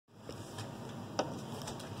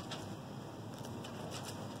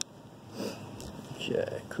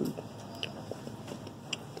Okay, cool.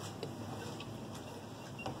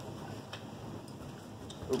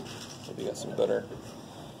 Oop, maybe got some better.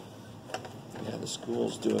 Yeah, the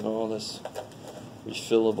school's doing all this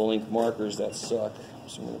refillable ink markers that suck.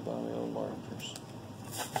 So I'm going to buy my own markers.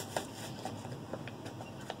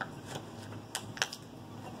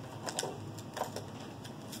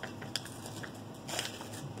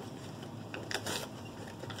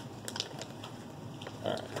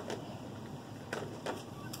 All right.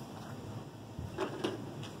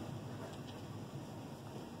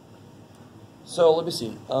 So let me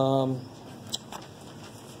see.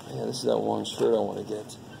 Yeah, this is that one shirt I want to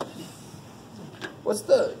get. What's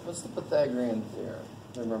the Pythagorean theorem?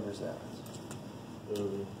 Who remembers that?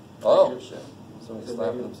 Oh shit! Somebody's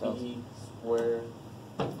slapping themselves. Square.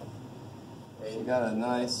 You got a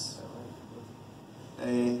nice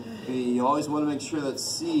A, B. You always want to make sure that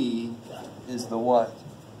C is the what?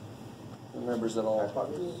 Who remembers it all?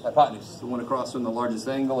 Hypotenuse. Hypotenuse. The one across from the largest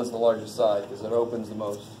angle is the largest side because it opens the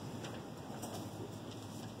most.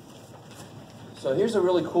 So here's a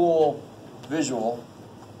really cool visual.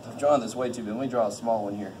 I've drawn this way too big. Let me draw a small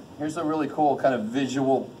one here. Here's a really cool kind of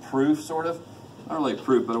visual proof, sort of. Not really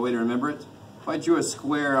proof, but a way to remember it. If I drew a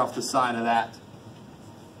square off the side of that.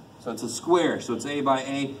 So it's a square, so it's A by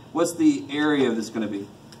A. What's the area of this going to be?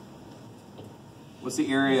 What's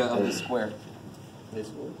the area of the square? A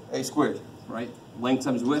squared. A squared, right? Length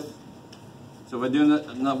times width. So if I do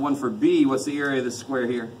another one for B, what's the area of this square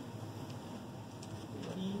here?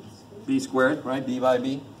 B squared, right? B by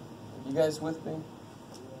B. You guys with me?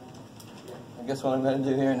 I guess what I'm going to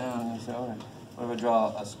do here now, I'm going to say, all right, what if I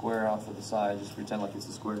draw a square off of the side? Just pretend like it's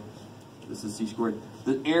a square. This is C squared.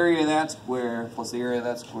 The area of that square plus the area of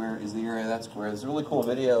that square is the area of that square. There's a really cool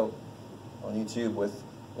video on YouTube with,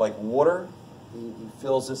 like, water. He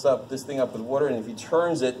fills this thing up with water, and if he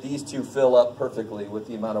turns it, these two fill up perfectly with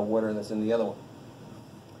the amount of water that's in the other one.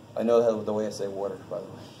 I know the way I say water, by the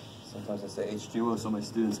way. Sometimes I say H2O so my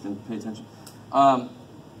students can pay attention. Do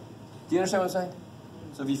you understand what I'm saying?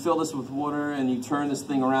 So if you fill this with water and you turn this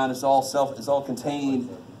thing around, it's all contained.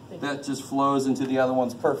 That just flows into the other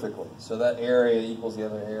ones perfectly. So that area equals the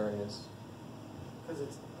other areas. Because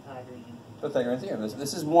it's Pythagorean. Pythagorean theorem.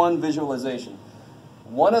 This is one visualization.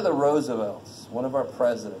 One of the Roosevelts, one of our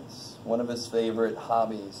presidents, one of his favorite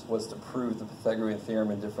hobbies was to prove the Pythagorean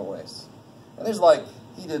theorem in different ways. And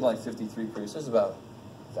he did like 53 proofs. There's about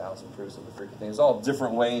 1,000 proofs of the freaking thing. There's all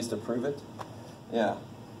different ways to prove it. Yeah.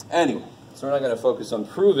 Anyway, so we're not going to focus on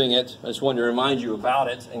proving it. I just wanted to remind you about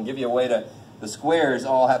it and give you a way to, the squares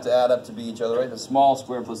all have to add up to be each other, right? The small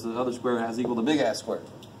square plus the other square has equal to big ass square.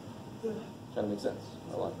 Kind of makes sense.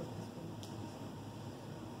 I like it.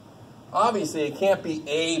 Obviously, it can't be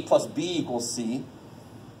A plus B equals C.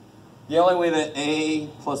 The only way that A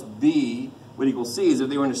plus B would equal C is if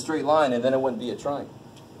they were in a straight line, and then it wouldn't be a triangle.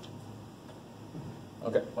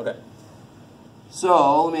 Okay.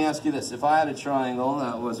 So, let me ask you this. If I had a triangle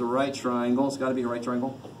that was a right triangle, it's got to be a right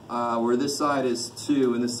triangle, where this side is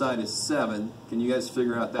 2 and this side is 7, can you guys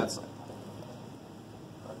figure out that side?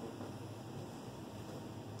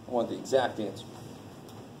 I want the exact answer.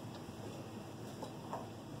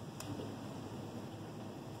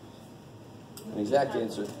 An exact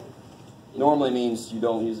answer normally means you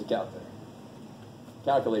don't use a calculator.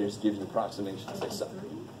 Calculators give you approximations. They suck.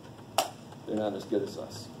 They're not as good as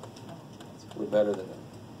us. We're better than them.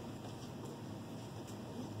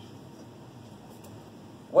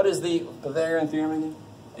 What is the Pythagorean theorem again?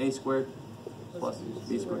 A squared plus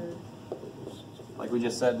B squared. Like we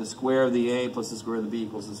just said, the square of the A plus the square of the B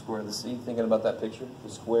equals the square of the C. Thinking about that picture, the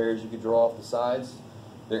squares you could draw off the sides,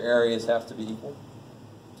 their areas have to be equal.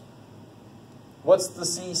 What's the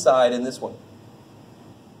C side in this one?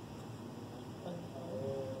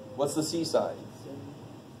 What's the C side?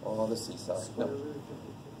 Oh, the C side. No.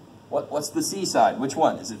 What's the C side? Which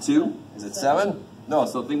one? Is it 2? Is it 7? No,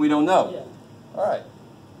 it's something we don't know. Yeah. All right.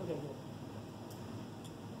 Okay, good.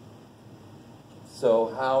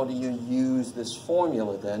 So how do you use this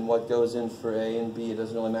formula then? What goes in for A and B? It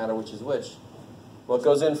doesn't really matter which is which. What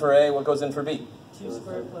goes in for A? What goes in for B? 2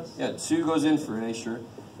 squared plus... Yeah, 2 goes in for A, sure.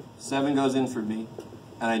 7 goes in for B.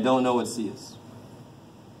 And I don't know what C is.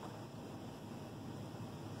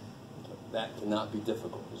 That cannot be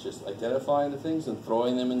difficult. It's just identifying the things and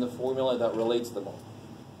throwing them in the formula that relates them all.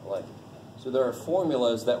 I like it. So there are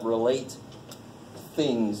formulas that relate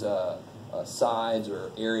things, sides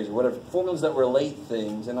or areas or whatever. Formulas that relate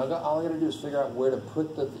things. And all I got to do is figure out where to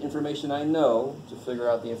put the information I know to figure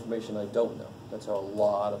out the information I don't know. That's how a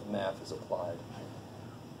lot of math is applied.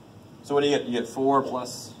 So what do you get? You get 4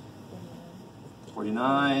 plus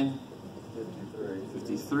 49,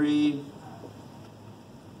 53.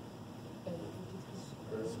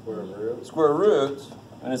 Square root. Square root,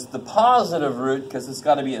 and it's the positive root because it's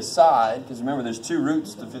got to be a side, because remember there's two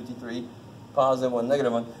roots to 53, positive one,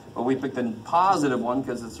 negative one, but we picked the positive one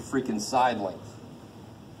because it's a freaking side length.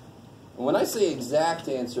 And when I say exact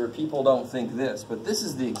answer, people don't think this, but this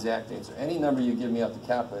is the exact answer. Any number you give me off the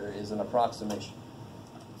calculator is an approximation.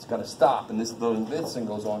 It's got to stop, and this thing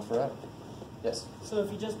goes on forever. Yes? So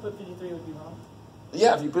if you just put 53, it would be wrong?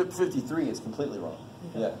 Yeah, if you put 53, it's completely wrong.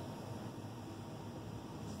 Okay. Yeah.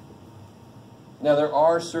 Now, there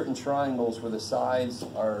are certain triangles where the sides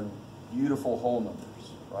are beautiful whole numbers,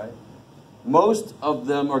 right? Most of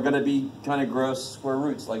them are going to be kind of gross square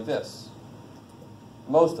roots like this.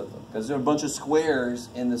 Most of them, because there are a bunch of squares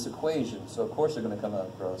in this equation, so of course they're going to come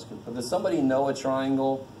out gross. But does somebody know a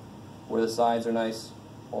triangle where the sides are nice,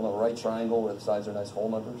 a right triangle where the sides are nice whole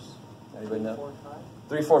numbers? Anybody know? 4 and 5?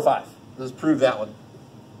 3, 4, 5. Let's prove that one.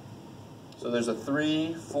 So there's a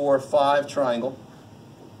 3, 4, 5 triangle.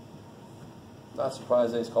 Not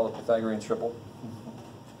surprised it's called a Pythagorean triple.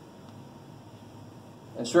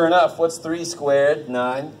 And sure enough, what's 3 squared?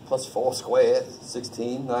 9 plus 4 squared,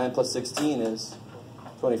 16. 9 plus 16 is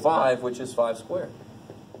 25, which is 5 squared.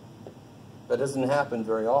 That doesn't happen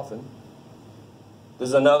very often.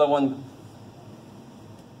 There's another one,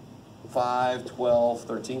 5, 12,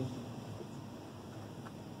 13.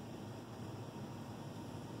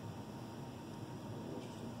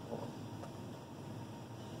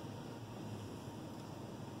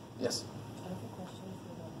 Yes? I have a question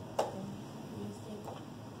for the math thing. You said,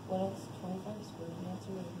 what else, 25 squared, the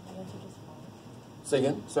answer, would the answer just 5? Say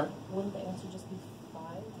again, sorry? Wouldn't the answer just be 5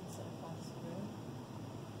 instead of 5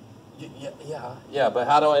 squared? Yeah, but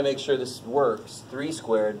how do I make sure this works? 3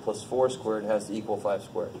 squared plus 4 squared has to equal 5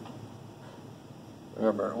 squared.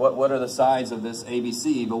 Remember, what are the sides of this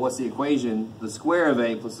ABC? But what's the equation? The square of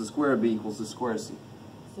A plus the square of B equals the square of C.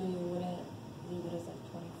 So you wouldn't leave it as like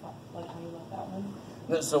 25, like how you left that one?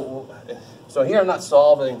 So here I'm not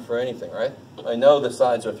solving for anything, right? I know the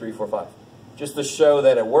sides are 3, 4, 5. Just to show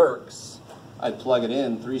that it works, I plug it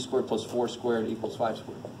in. 3 squared plus 4 squared equals 5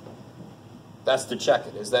 squared. That's to check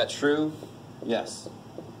it. Is that true? Yes.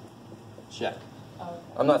 Check. Oh, okay.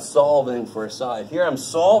 I'm not solving for a side. Here I'm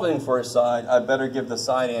solving for a side. I better give the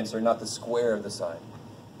side answer, not the square of the side,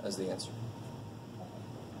 as the answer.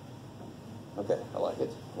 Okay, I like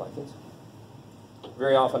it. I like it.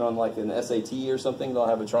 Very often on like an SAT or something, they'll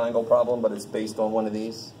have a triangle problem, but it's based on one of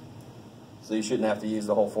these. So you shouldn't have to use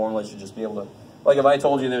the whole formula. You should just be able to, like if I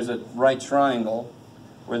told you there's a right triangle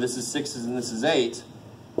where this is 6 and this is 8,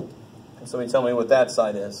 and somebody tell me what that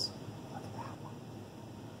side is. Look at that one.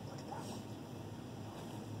 Look at that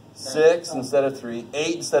one. 6 instead of 3,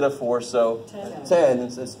 8 instead of 4, so 10.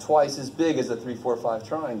 It's twice as big as a 3, 4, 5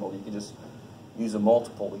 triangle. You can just use a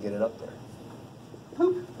multiple to get it up there.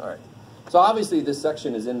 Poop. All right. So obviously this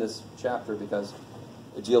section is in this chapter because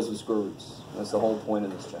it deals with square roots. That's the whole point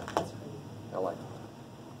of this chapter. I like it.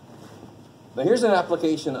 Now here's an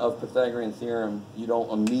application of Pythagorean theorem you don't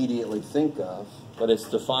immediately think of, but it's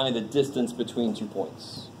to find the distance between 2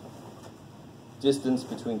 points. Distance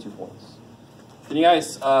between 2 points. Can you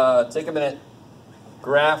guys take a minute,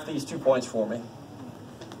 graph these 2 points for me?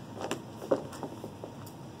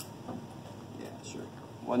 Yeah, sure.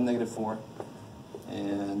 1, negative 4.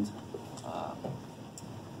 And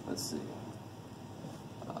let's see,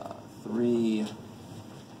 3,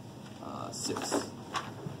 6.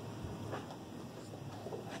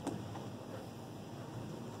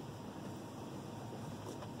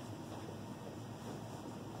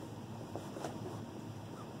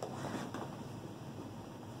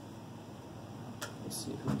 Let's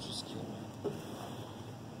see who just came in.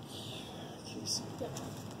 Casey.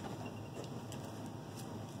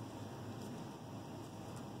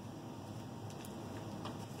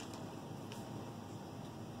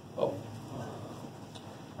 Oh,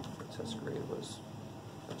 the test grade was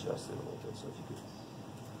adjusted a little bit, so if you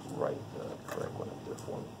could write the correct one up there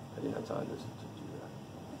for me. I didn't have time to do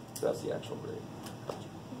that. That's the actual grade.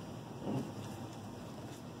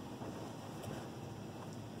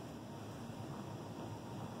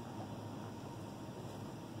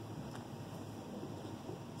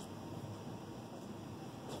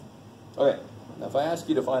 Okay, now if I ask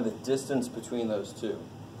you to find the distance between those two,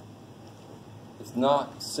 it's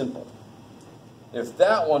not simple. If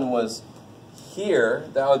that one was here,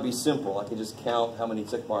 that would be simple. I could just count how many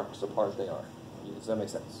tick marks apart they are. Does that make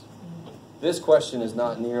sense? This question is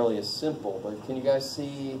not nearly as simple, but can you guys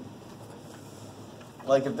see,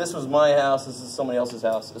 like if this was my house, this is somebody else's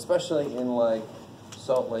house, especially in like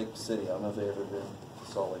Salt Lake City. I don't know if they've ever been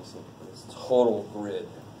to Salt Lake City, but it's total grid.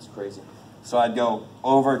 It's crazy. So I'd go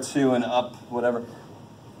over 2 and up, whatever.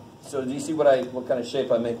 So do you see what kind of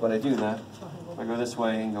shape I make when I do that? If I go this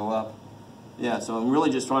way and go up. Yeah, so I'm really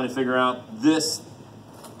just trying to figure out this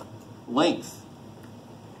length.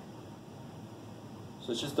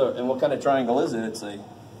 So it's just and what kind of triangle is it? It's a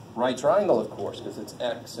right triangle, of course, because it's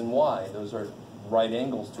x and y. Those are right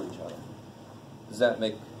angles to each other. Does that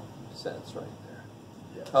make sense right there?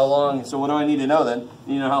 Yes. How long, so what do I need to know then?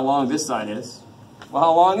 You know how long this side is. Well,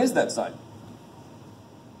 how long is that side?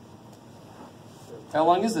 How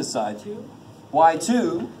long is this side? 2. Why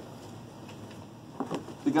 2?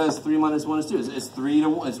 Because 3 minus 1 is 2. It's 3 to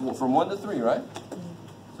 1. It's from 1 to 3, right?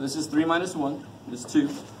 So this is 3 minus 1. This is 2.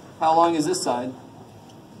 How long is this side?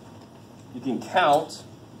 You can count.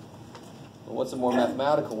 But what's a more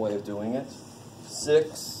mathematical way of doing it?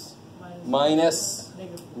 6 minus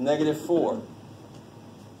negative 4.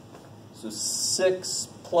 So 6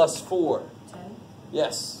 plus 4. 10.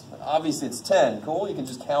 Yes. Obviously it's 10. Cool. You can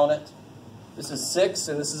just count it. This is 6,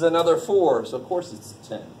 and this is another 4, so of course it's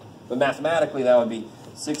 10. But mathematically, that would be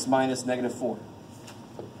 6 minus negative 4.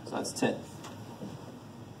 So that's 10.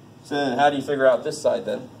 So then how do you figure out this side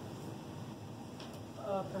then?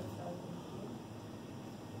 Perfect.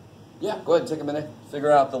 Yeah, go ahead and take a minute.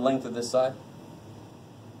 Figure out the length of this side.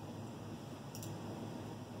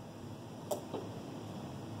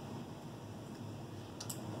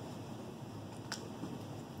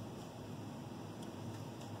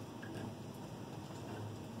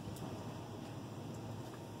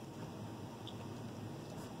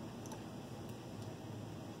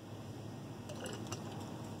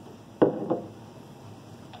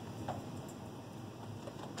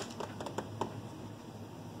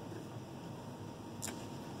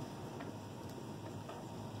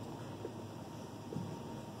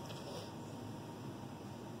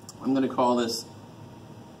 I'm going to call this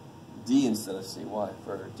D instead of C. Why?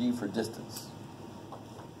 For D for distance.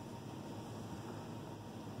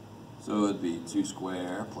 So it would be 2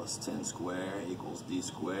 square plus 10 square equals D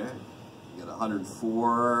squared. You got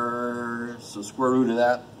 104. So square root of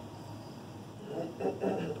that.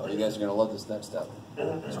 Oh, you guys are going to love this next step.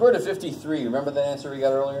 Square root of 53. Remember the answer we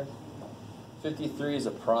got earlier? 53 is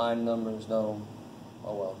a prime number. There's no,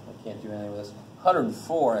 oh well, I can't do anything with this.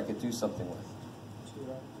 104 I could do something with.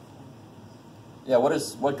 Yeah,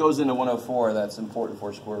 what goes into 104 that's important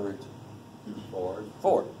for square root? 4.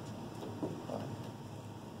 4.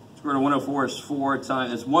 Square root of 104 is 4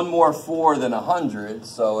 times, it's one more 4 than 100,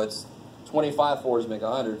 so it's 25 4s make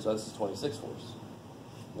 100, so that's 26 4s.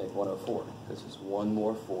 Make 104, because it's one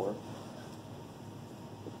more 4.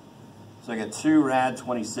 So I get 2 rad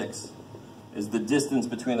 26 is the distance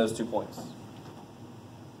between those 2 points.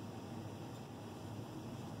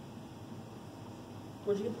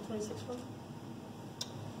 Where'd you get the 26 from?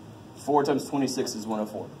 4 times 26 is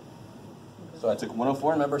 104. So I took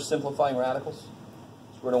 104, remember simplifying radicals?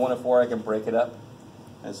 Square root of 104, I can break it up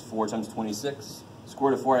as 4 times 26.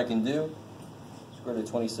 Square root of 4 I can do. Square root of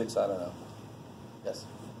 26, I don't know. Yes?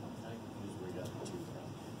 I usually got 2 from.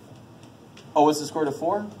 Oh, what's the square root of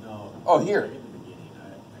 4? No. Oh, here. In the beginning,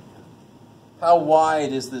 How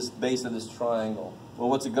wide is this base of this triangle? Well,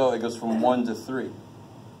 what's it go? It goes from 1 to 3.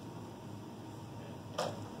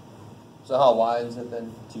 So how wide is it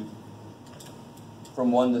then? 2.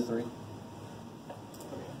 From 1 to 3?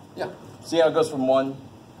 Yeah. See how it goes from 1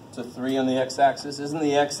 to 3 on the x-axis? Isn't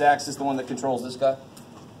the x-axis the one that controls this guy?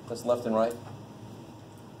 That's left and right.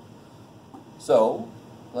 So,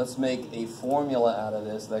 let's make a formula out of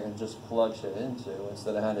this that I can just plug shit into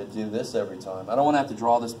instead of having to do this every time. I don't want to have to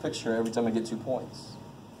draw this picture every time I get 2 points.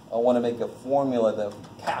 I want to make a formula that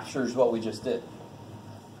captures what we just did.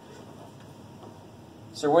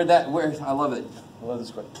 So I love it. I love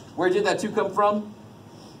this question. Where did that 2 come from?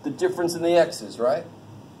 The difference in the x's, right?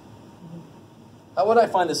 How would I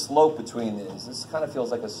find the slope between these? This kind of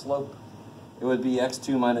feels like a slope. It would be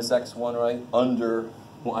x2 minus x1, right? Under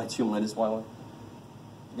y2 minus y1.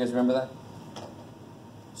 You guys remember that?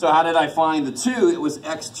 So how did I find the 2? It was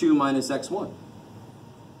x2 minus x1.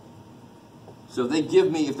 So if they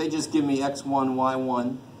just give me x1,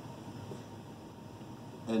 y1,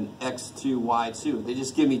 and x2, y2, they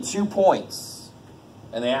just give me 2 points.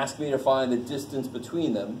 And they ask me to find the distance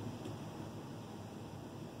between them.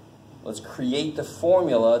 Let's create the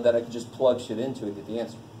formula that I can just plug shit into and get the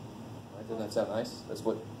answer. Right? Doesn't that sound nice? That's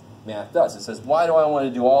what math does. It says, why do I want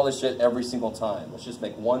to do all this shit every single time? Let's just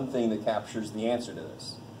make one thing that captures the answer to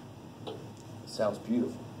this. It sounds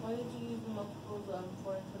beautiful. Why did you use the multiples of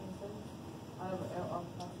 4 and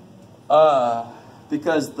 26?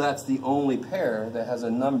 Because that's the only pair that has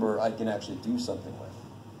a number I can actually do something with.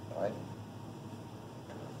 All right?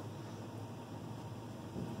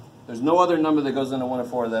 There's no other number that goes into 1 and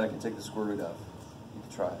 4 that I can take the square root of. You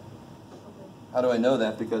can try it. How do I know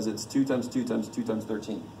that? Because it's 2 times 2 times 2 times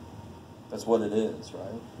 13. That's what it is,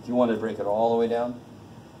 right? If you want to break it all the way down.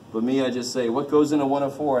 But me, I just say, what goes into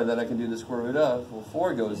 104 that I can do the square root of? Well,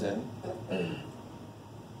 4 goes in,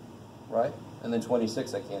 right? And then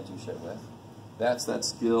 26 I can't do shit with. That's that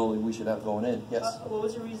skill we should have going in. Yes? What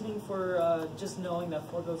was your reasoning for just knowing that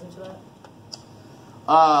 4 goes into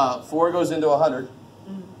that? 4 goes into 100.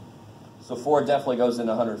 Mm-hmm. So 4 definitely goes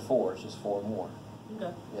into 104. It's just 4 more.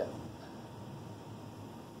 Okay. Yeah.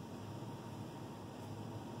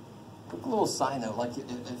 Quick little side note, like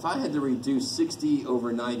if I had to reduce 60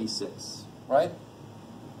 over 96, right?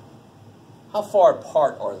 How far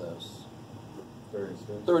apart are those?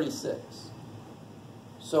 36. 36.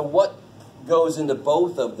 So what goes into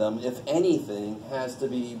both of them, if anything, has to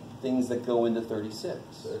be things that go into 36.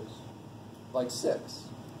 6. Like 6.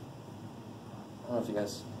 I don't know if you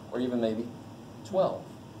guys, or even maybe 12.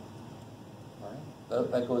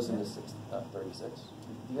 Right? That goes into 36.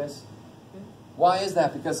 You guys? Why is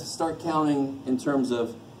that? Because start counting in terms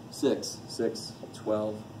of 6,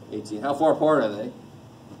 12, 18. How far apart are they?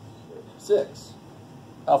 6.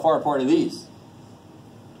 How far apart are these?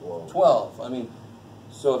 12. I mean,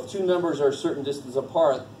 so if two numbers are a certain distance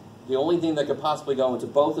apart, the only thing that could possibly go into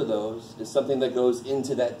both of those is something that goes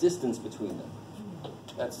into that distance between them.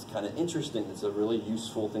 That's kind of interesting. It's a really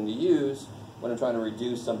useful thing to use when I'm trying to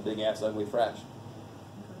reduce some big-ass ugly fraction.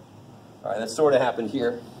 All right, that sort of happened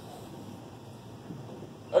here.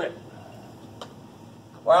 Okay.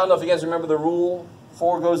 Well, I don't know if you guys remember the rule.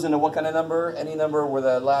 4 goes into what kind of number? Any number where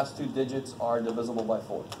the last 2 digits are divisible by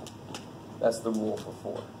 4. That's the rule for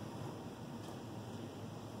 4.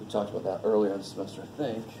 We talked about that earlier in the semester, I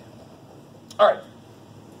think. All right.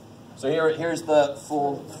 So here's the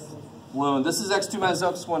full blown. This is x2 minus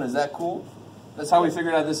x1. Is that cool? That's how we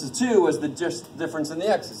figured out this is 2, was the difference in the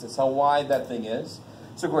x's. That's how wide that thing is.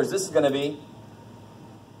 So, of course, this is going to be...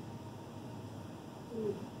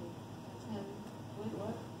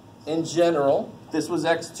 In general, this was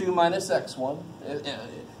x2 minus x1.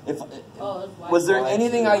 Was there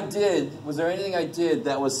anything I did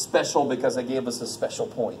that was special because I gave us a special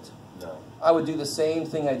point? No. I would do the same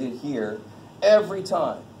thing I did here every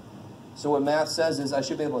time. So what math says is I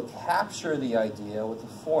should be able to capture the idea with the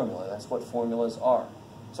formula. That's what formulas are.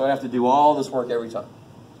 So I have to do all this work every time.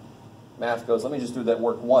 Math goes, let me just do that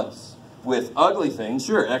work once. With ugly things,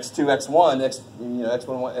 sure, x2, x1,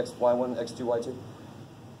 x1, xy1, x2, y2.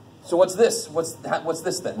 So what's this? What's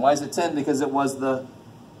this then? Why is it 10? Because it was the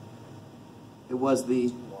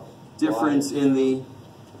difference in the...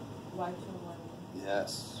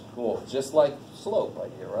 Yes, cool. Just like slope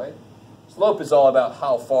idea, right? Slope is all about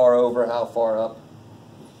how far over, how far up.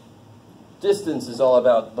 Distance is all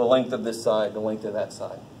about the length of this side, the length of that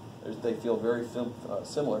side. They feel very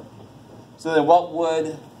similar. So then what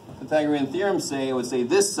would Pythagorean theorem say? It would say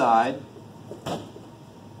this side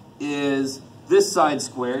is this side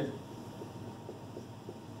squared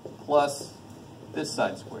plus this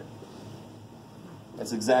side squared.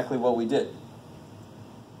 That's exactly what we did.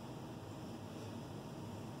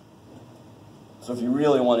 So if you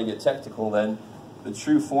really want to get technical, then the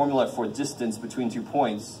true formula for distance between 2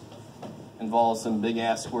 points involves some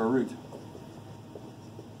big-ass square root.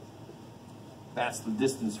 That's the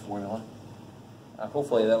distance formula.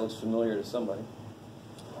 Hopefully that looks familiar to somebody.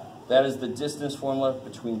 That is the distance formula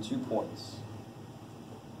between 2 points.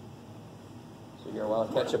 So here, while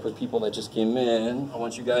I catch up with people that just came in, I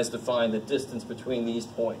want you guys to find the distance between these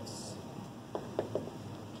points.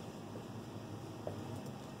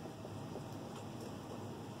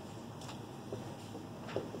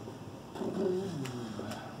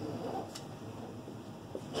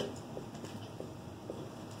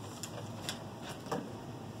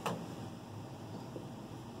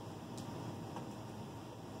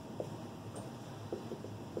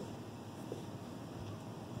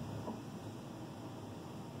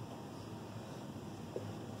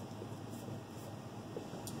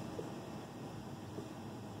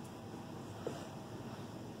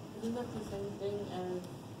 Isn't that the same thing as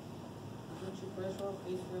what you first wrote, a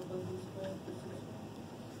squared plus b squared?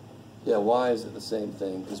 Yeah, why is it the same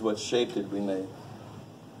thing? Because what shape did we make?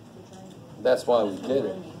 That's why we did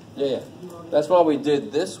it. Yeah. That's why we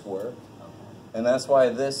did this work. And that's why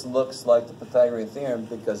this looks like the Pythagorean theorem,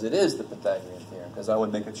 because it is the Pythagorean theorem. Because I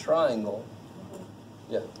would make a triangle.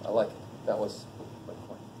 Yeah, I like it. That was my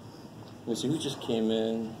point. Let me see who just came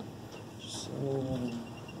in.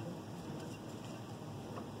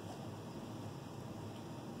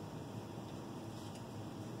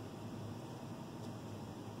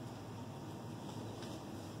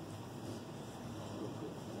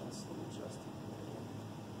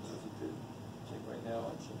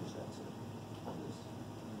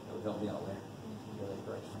 be on there. The other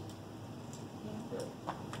direction. Good.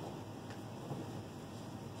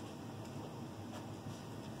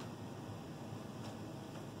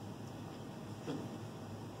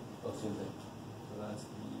 Oh, same thing. So that's the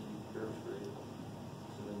curve grade.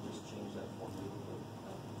 So then just change that formula.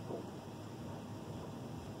 Cool.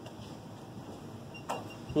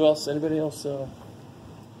 Who else? Anybody else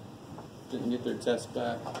didn't get their test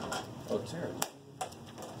back? Oh, Tara.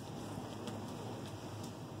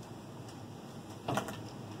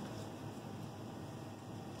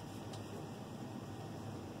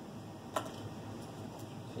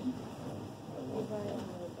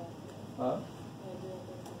 Huh?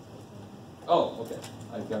 Oh, okay.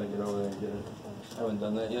 I've got to get over there and get it. I haven't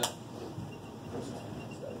done that yet.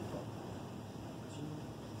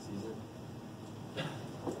 Caesar.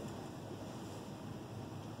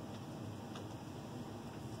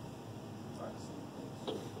 Alright,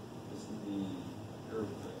 so this is the curve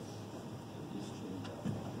grade. These change out.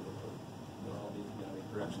 They'll all be together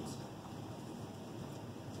corrections.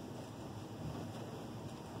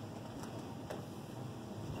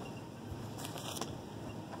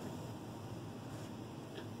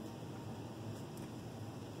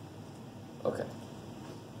 Okay.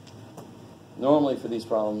 Normally for these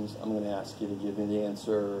problems, I'm going to ask you to give me the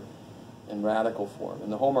answer in radical form. In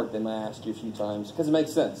the homework, they might ask you a few times, because it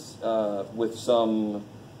makes sense. With some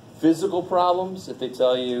physical problems, if they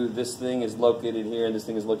tell you this thing is located here, this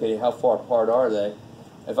thing is located, how far apart are they?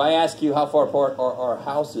 If I ask you how far apart are our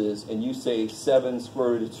houses, and you say 7 square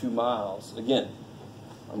root of 2 miles, again,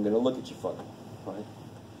 I'm going to look at you funny, right?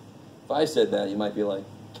 If I said that, you might be like,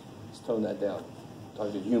 let's tone that down. I'm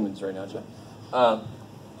talking to humans right now, Jeff.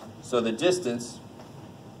 So the distance,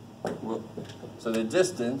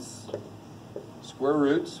 square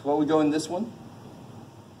roots, what would go in this one?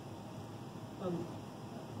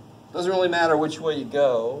 Doesn't really matter which way you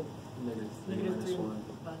go. Negative 3.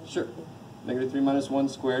 Sure. Negative 3 minus 1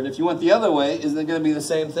 squared. If you went the other way, isn't it going to be the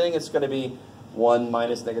same thing? It's going to be 1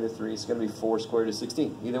 minus negative 3. It's going to be 4 squared root of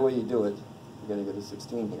 16. Either way you do it, you're going to get a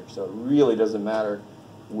 16 here. So it really doesn't matter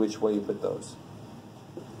which way you put those.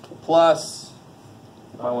 Plus,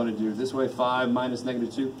 if I want to do this way, 5 minus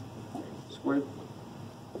negative 2 squared.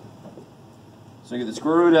 So you get the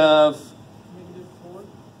square root of Negative 4.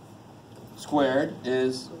 squared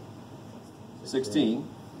is 16,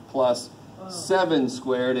 plus 7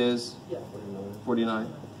 squared is Yeah. 49.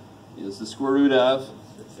 Is the square root of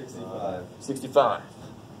 65. 65.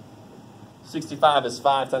 65 is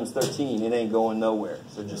 5 times 13. It ain't going nowhere,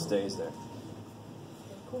 so it just stays there.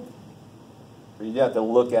 Cool. But you have to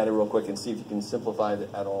look at it real quick and see if you can simplify it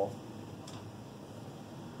at all.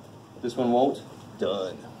 This one won't.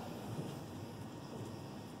 Done.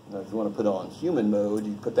 Now, if you want to put it on human mode,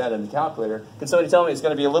 you put that in the calculator. Can somebody tell me it's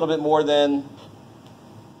going to be a little bit more than...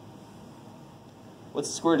 What's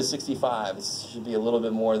the square root of 65? It should be a little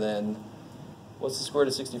bit more than... What's the square root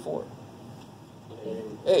of 64?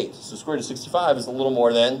 8. So square root of 65 is a little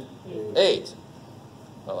more than 8.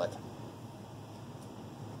 I like it.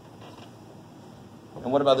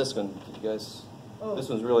 And what about this one? You guys, this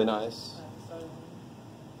one's really nice.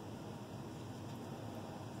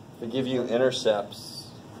 They give you intercepts.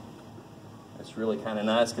 That's really kind of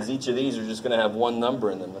nice because each of these are just going to have one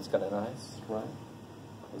number in them. That's kind of nice, right?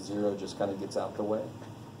 A 0 just kind of gets out the way.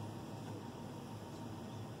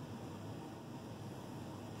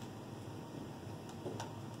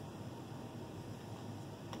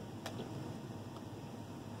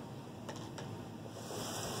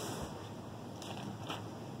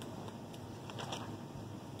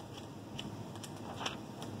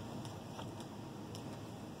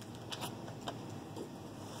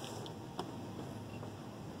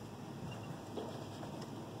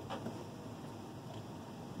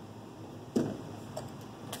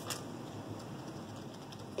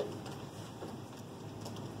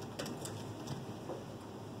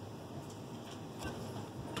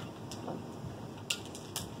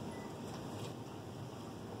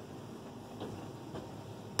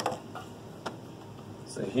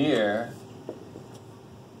 So here,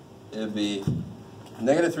 it would be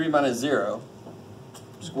negative 3 minus 0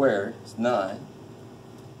 squared is 9.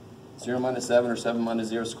 0 minus 7 or 7 minus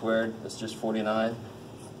 0 squared, that's just 49.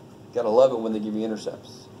 Gotta love it when they give you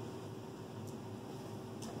intercepts.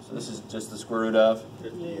 So this is just the square root of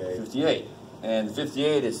 58. And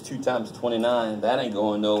 58 is 2 times 29. That ain't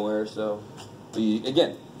going nowhere. So,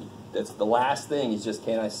 again, that's the last thing is just,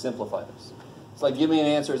 can I simplify this? It's like, give me an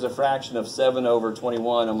answer as a fraction of 7 over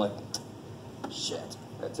 21. I'm like, shit,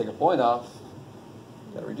 gotta take a point off.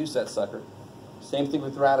 Gotta reduce that sucker. Same thing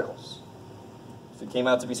with radicals. If it came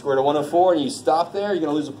out to be square root of 104 and you stop there, you're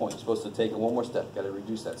going to lose a point. You're supposed to take it one more step. Got to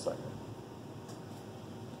reduce that sucker.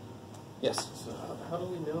 Yes? So how do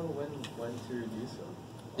we know when to reduce it?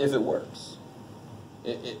 If it works.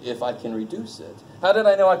 If I can reduce it. How did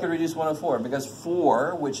I know I could reduce 104? Because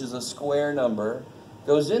 4, which is a square number,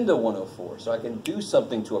 goes into 104. So I can do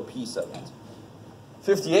something to a piece of it.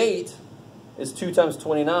 58 is 2 times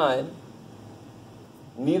 29.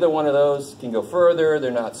 Neither one of those can go further.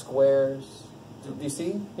 They're not squares. Do you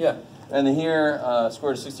see? Yeah. And then here,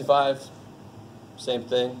 square root of 65, same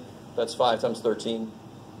thing. That's 5 times 13.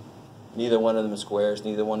 Neither one of them is squares.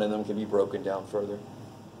 Neither one of them can be broken down further.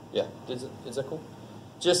 Yeah. Is that cool?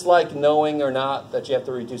 Just like knowing or not that you have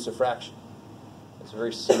to reduce a fraction. It's a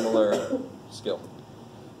very similar skill.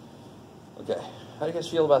 Okay. How do you guys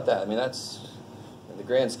feel about that? I mean, that's, in the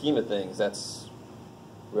grand scheme of things, that's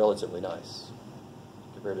relatively nice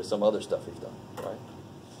compared to some other stuff we've done, right?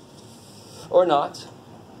 Or not.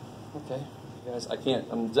 Okay. You guys,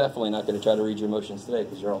 I'm definitely not going to try to read your emotions today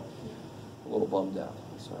because you're all a little bummed out.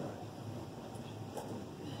 That's all right.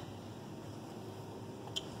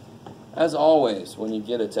 As always, when you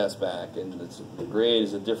get a test back and the grade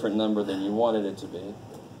is a different number than you wanted it to be,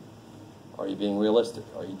 are you being realistic?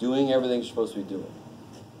 Are you doing everything you're supposed to be doing?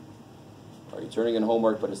 Are you turning in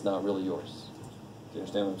homework but it's not really yours? Do you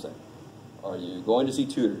understand what I'm saying? Are you going to see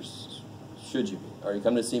tutors? Should you be? Are you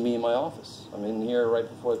coming to see me in my office? I'm in here right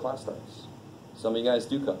before the class starts. Some of you guys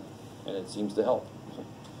do come, and it seems to help.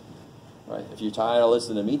 Right? If you're tired of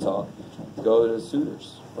listening to me talk, go to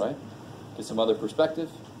tutors, right? Get some other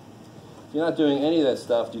perspective. If you're not doing any of that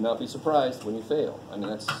stuff, do not be surprised when you fail. I mean,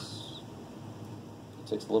 it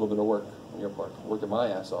takes a little bit of work on your part. I'm working my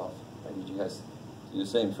ass off. I need you guys to do the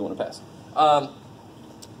same if you want to pass.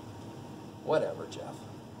 Whatever, Jeff.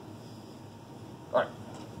 All right.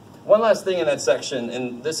 One last thing in that section,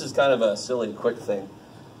 and this is kind of a silly, quick thing.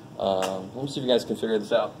 Let me see if you guys can figure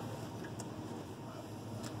this out.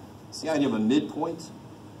 See the idea of a midpoint?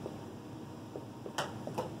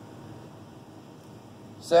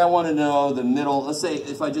 Say I want to know the middle. Let's say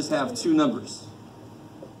if I just have two numbers.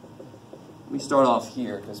 Let me start off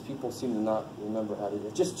here because people seem to not remember how to do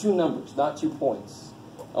it. Just two numbers, not 2 points.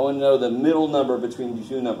 I want to know the middle number between the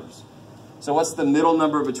two numbers. So what's the middle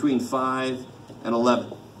number between 5 and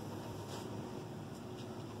 11?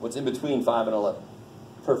 What's in between 5 and 11?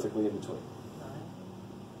 Perfectly in between.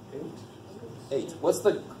 8. What's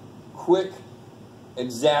the quick,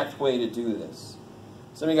 exact way to do this?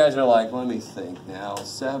 Some of you guys are like, let me think now.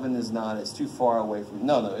 7 is not, it's too far away from,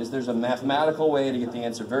 no, there's a mathematical way to get the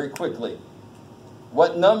answer very quickly.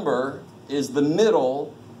 What number is the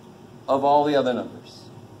middle of all the other numbers?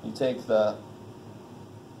 You take the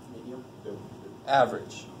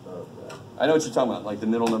average. I know what you're talking about, like the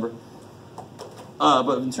middle number.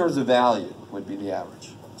 But in terms of value, would be the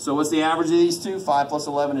average. So what's the average of these two? 5 plus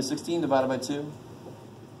 11 is 16 divided by 2?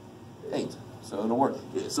 8. So it'll work.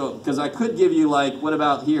 So, because I could give you, like, what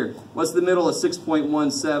about here? What's the middle of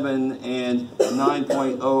 6.17 and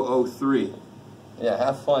 9.003? Yeah,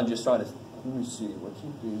 have fun just trying to, let me see, what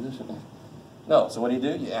can you do this? No, so what do?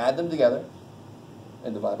 You add them together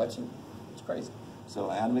and divide by 2. It's crazy.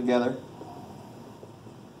 So add them together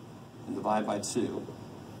and divide by 2.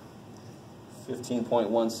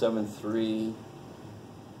 15.173,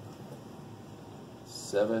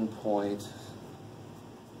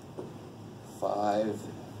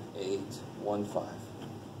 7.5815.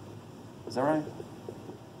 Is that right?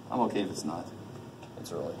 I'm okay if it's not.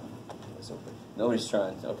 It's early. It's okay. Nobody's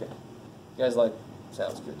trying. Okay. You guys like,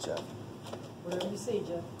 sounds good, Jeff. Whatever you say,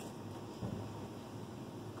 Jeff.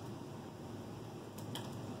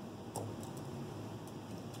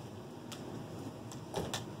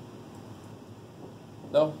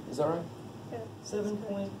 No? Is that right?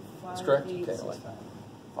 7.5. That's correct? Okay, I like that.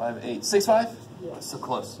 5.865? Yeah. So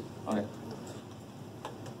close. Okay.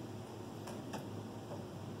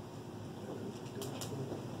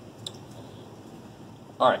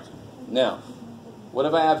 All right. Now, what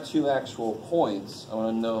if I have two actual points? I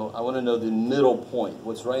want to know the middle point.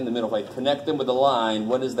 What's right in the middle? If I connect them with a line,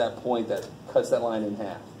 what is that point that cuts that line in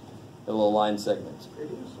half? The little line segment.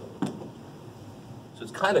 So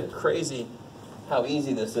it's kind of crazy how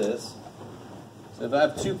easy this is. So if I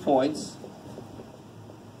have 2 points,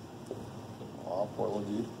 oh, poor little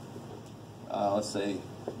dude. Let's say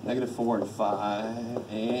 -4 and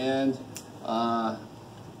 5, and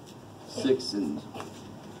 6 and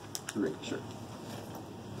 3, sure.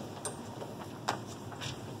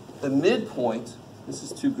 The midpoint, this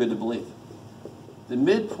is too good to believe. The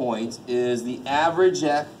midpoint is the average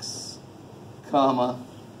x, comma,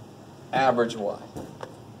 average y.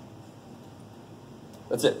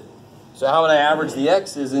 That's it. So how would I average the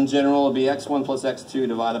x's? In general, it would be x1 plus x2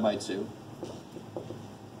 divided by 2.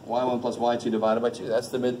 y1 plus y2 divided by 2. That's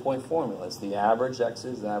the midpoint formula. It's the average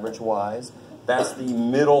x's, the average y's. That's the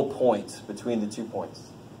middle point between the 2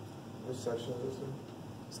 points. What section is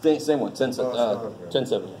this in? Same one, 10, Oh, it's not okay.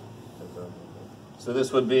 1070. Okay. So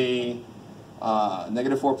this would be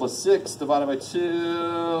negative 4 plus 6 divided by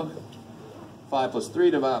 2. 5 plus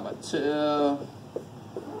 3 divided by 2.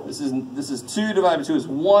 This is 2 divided by 2 is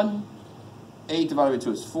 1. 8 divided by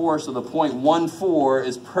 2 is 4. So the point 1, 4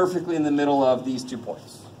 is perfectly in the middle of these 2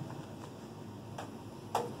 points.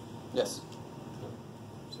 Yes?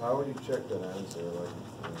 So how would you check that answer? Like,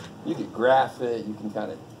 You could graph it. You can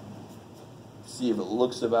kind of see if it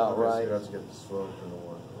looks about obviously right. you have to get the slope and the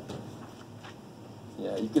one.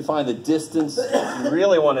 Yeah, you can find the distance. If you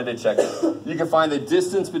really wanted to check it, you can find the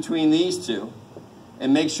distance between these two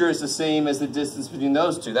and make sure it's the same as the distance between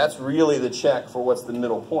those two. That's really the check for what's the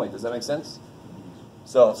middle point. Does that make sense?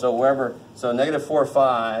 So wherever, so negative 4,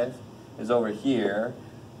 5 is over here.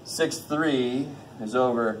 6, 3 is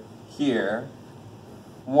over here.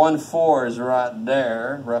 1, 4 is right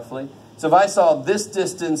there, roughly. So if I saw this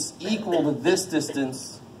distance equal to this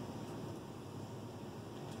distance,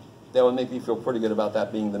 that would make me feel pretty good about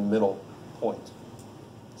that being the middle point.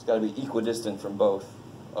 It's got to be equidistant from both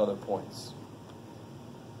other points.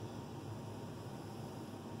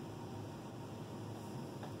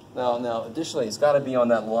 Now, additionally, it's got to be on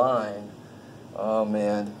that line. Oh,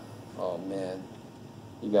 man. Oh, man.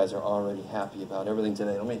 You guys are already happy about everything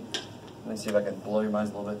today. Let me see if I can blow your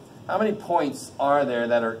minds a little bit. How many points are there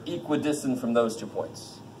that are equidistant from those 2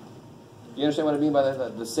 points? You understand what I mean by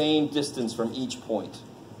that? The same distance from each point.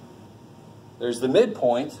 There's the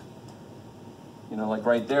midpoint, you know, like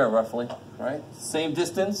right there, roughly, right? Same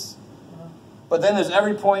distance. But then there's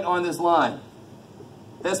every point on this line.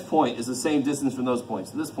 This point is the same distance from those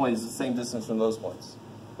points. This point is the same distance from those points.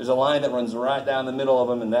 There's a line that runs right down the middle of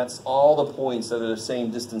them, and that's all the points that are the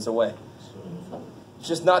same distance away. It's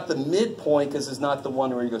just not the midpoint, because it's not the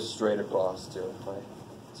one where you go straight across to, right?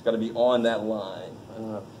 It's got to be on that line. I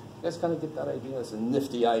don't know. You guys kind of get that idea? It's a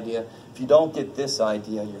nifty idea. If you don't get this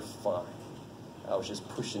idea, you're fine. I was just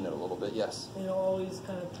pushing it a little bit, yes? It'll always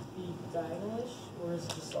kind of be diagonalish, or is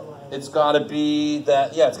it just a line? It's got to be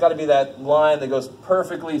that, yeah, it's got to be that line that goes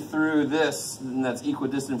perfectly through this, and that's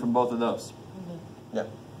equidistant from both of those. Mm-hmm. Yeah.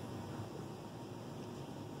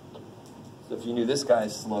 So if you knew this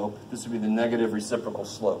guy's slope, this would be the negative reciprocal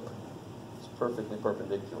slope. It's perfectly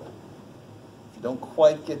perpendicular. If you don't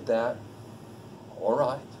quite get that, all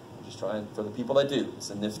right. I'm just trying, for the people that do, it's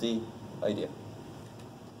a nifty idea.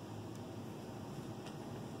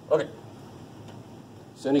 Okay.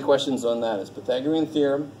 So any questions on that? It's Pythagorean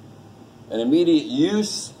theorem. An immediate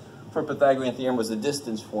use for Pythagorean theorem was the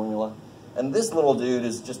distance formula. And this little dude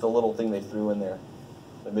is just a little thing they threw in there,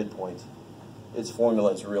 the midpoint. Its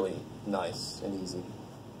formula is really nice and easy.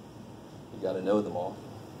 You got to know them all.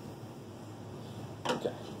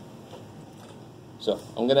 Okay. So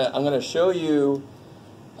I'm gonna show you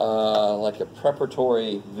like a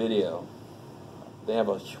preparatory video. They have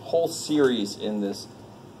a whole series in this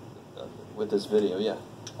with this video. Yeah.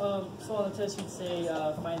 So on the test you'd say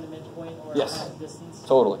find the midpoint or Yes. find the distance?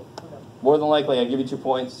 Totally. Okay. More than likely, I'll give you 2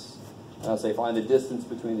 points. And I'll say find the distance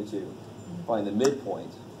between the two. Find the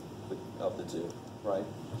midpoint of the two, right?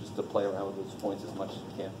 Just to play around with those points as much as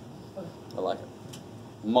you can. Okay. I like it.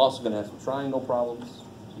 I'm also going to have some triangle problems.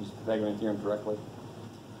 Use the Pythagorean theorem correctly.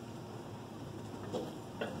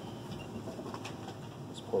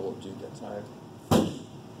 This poor little dude got tired.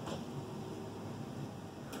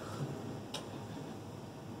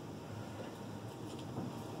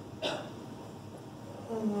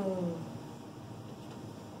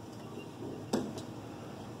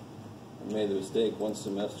 I made the mistake one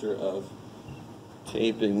semester of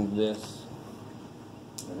taping this.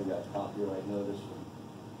 And I got a copyright notice from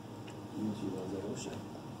YouTube. I was like, oh shit.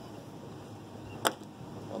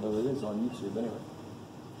 Although it is on YouTube anyway.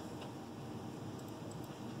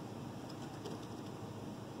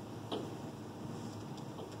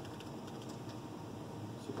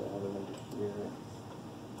 See if I have it under here.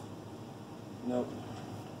 Nope.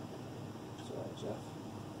 Sorry, Jeff.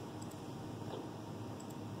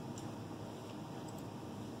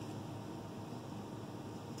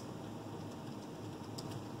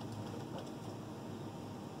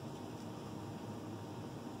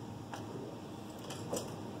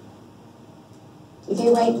 If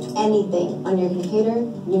you write anything on your computer,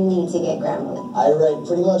 you need to get Grammarly. I write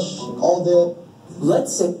pretty much all day.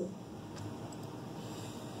 Let's say.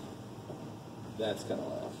 That's kind of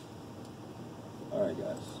loud. All right,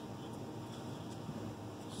 guys.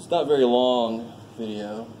 It's not a very long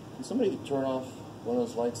video. Can somebody turn off one of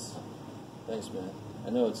those lights? Thanks, man.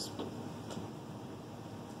 I know it's.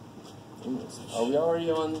 Are we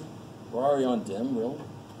already on? We're already on dim, really?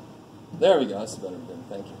 There we go. That's better dim.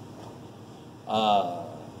 Thank you.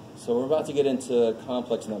 So we're about to get into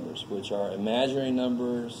complex numbers, which are imaginary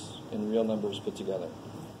numbers and real numbers put together.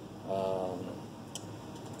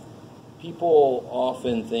 People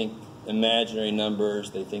often think imaginary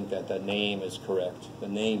numbers, they think that that name is correct. The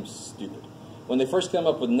name's stupid. When they first came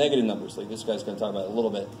up with negative numbers, like this guy's going to talk about it a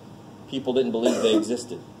little bit, people didn't believe they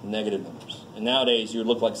existed, negative numbers. And nowadays, you would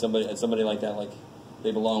look like somebody like that, like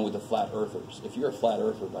they belong with the flat earthers. If you're a flat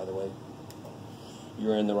earther, by the way,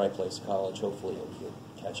 you're in the right place, college. Hopefully you'll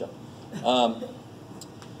catch up.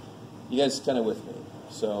 You guys kind of with me.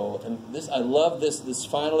 So, and this, I love this. This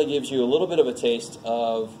finally gives you a little bit of a taste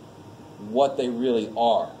of what they really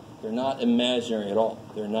are. They're not imaginary at all.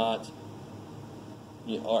 They're not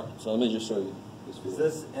art. So let me just show you this video. Is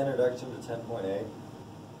this introduction to 10.8?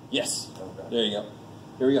 Yes. Okay. There you go.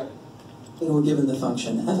 Here we go. And we're given the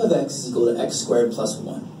function f of x is equal to x squared plus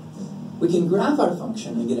 1. We can graph our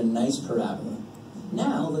function and get a nice parabola.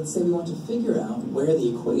 Now, let's say we want to figure out where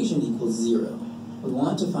the equation equals 0. We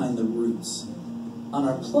want to find the roots. On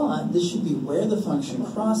our plot, this should be where the function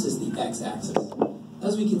crosses the x-axis.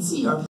 As we can see, our